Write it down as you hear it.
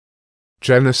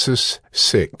Genesis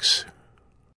 6.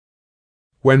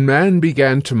 When man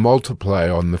began to multiply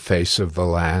on the face of the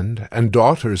land, and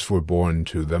daughters were born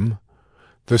to them,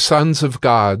 the sons of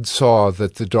God saw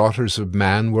that the daughters of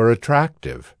man were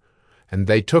attractive, and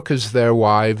they took as their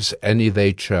wives any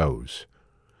they chose.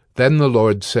 Then the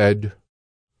Lord said,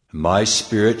 My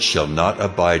spirit shall not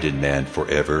abide in man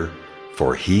forever,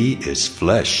 for he is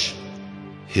flesh.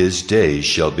 His days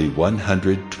shall be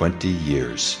 120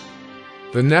 years.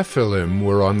 The Nephilim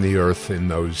were on the earth in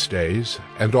those days,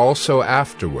 and also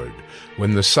afterward,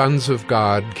 when the sons of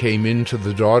God came into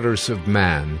the daughters of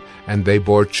man, and they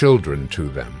bore children to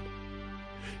them.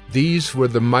 These were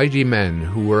the mighty men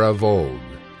who were of old,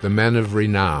 the men of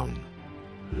renown.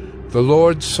 The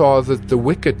Lord saw that the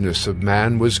wickedness of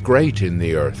man was great in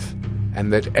the earth,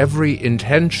 and that every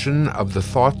intention of the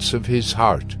thoughts of his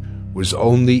heart was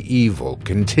only evil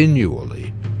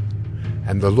continually.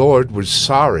 And the Lord was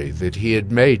sorry that he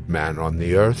had made man on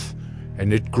the earth,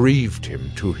 and it grieved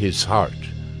him to his heart.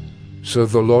 So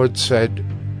the Lord said,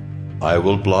 I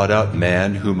will blot out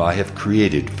man whom I have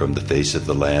created from the face of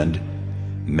the land,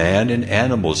 man and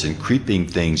animals and creeping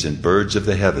things and birds of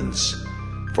the heavens,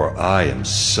 for I am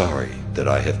sorry that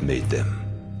I have made them.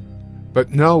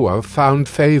 But Noah found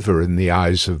favor in the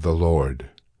eyes of the Lord.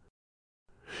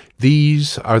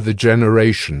 These are the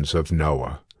generations of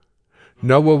Noah.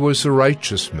 Noah was a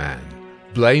righteous man,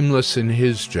 blameless in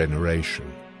his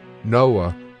generation.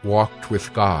 Noah walked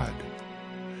with God.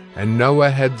 And Noah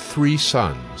had 3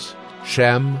 sons,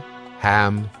 Shem,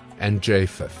 Ham, and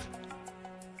Japheth.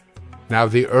 Now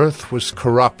the earth was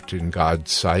corrupt in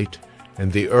God's sight,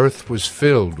 and the earth was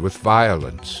filled with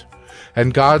violence.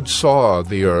 And God saw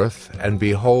the earth, and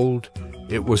behold,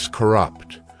 it was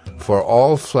corrupt, for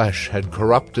all flesh had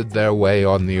corrupted their way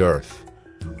on the earth.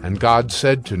 And God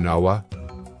said to Noah,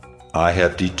 I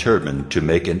have determined to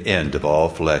make an end of all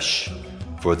flesh,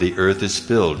 for the earth is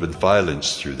filled with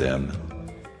violence through them.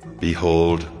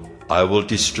 Behold, I will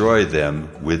destroy them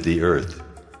with the earth.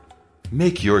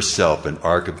 Make yourself an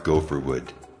ark of gopher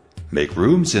wood. Make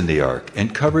rooms in the ark,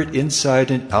 and cover it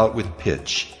inside and out with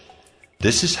pitch.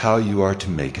 This is how you are to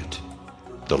make it.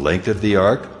 The length of the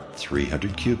ark,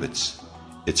 300 cubits.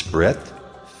 Its breadth,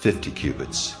 50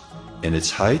 cubits. And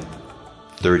its height,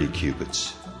 30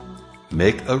 cubits.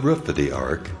 Make a roof of the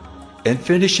ark, and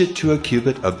finish it to a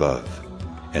cubit above,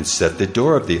 and set the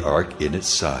door of the ark in its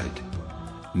side.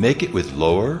 Make it with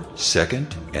lower,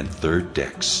 second, and third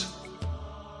decks.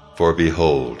 For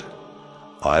behold,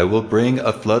 I will bring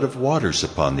a flood of waters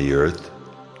upon the earth,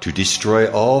 to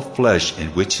destroy all flesh in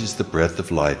which is the breath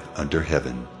of life under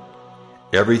heaven.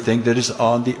 Everything that is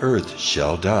on the earth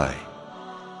shall die.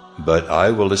 But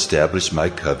I will establish my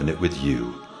covenant with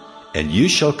you, and you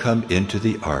shall come into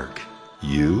the ark,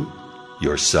 you,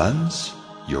 your sons,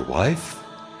 your wife,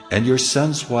 and your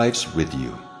sons' wives with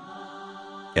you.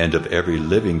 And of every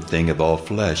living thing of all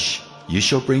flesh, you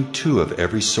shall bring 2 of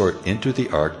every sort into the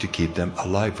ark to keep them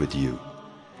alive with you.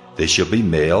 They shall be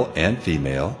male and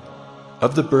female,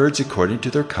 of the birds according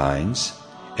to their kinds,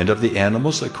 and of the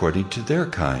animals according to their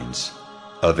kinds,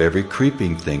 of every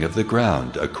creeping thing of the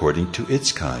ground according to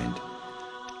its kind.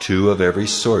 2 of every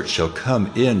sort shall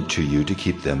come in to you to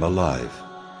keep them alive.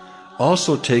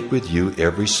 Also take with you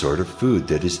every sort of food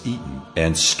that is eaten,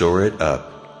 and store it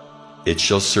up. It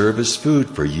shall serve as food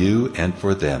for you and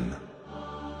for them.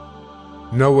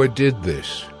 Noah did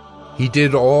this. He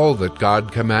did all that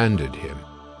God commanded him.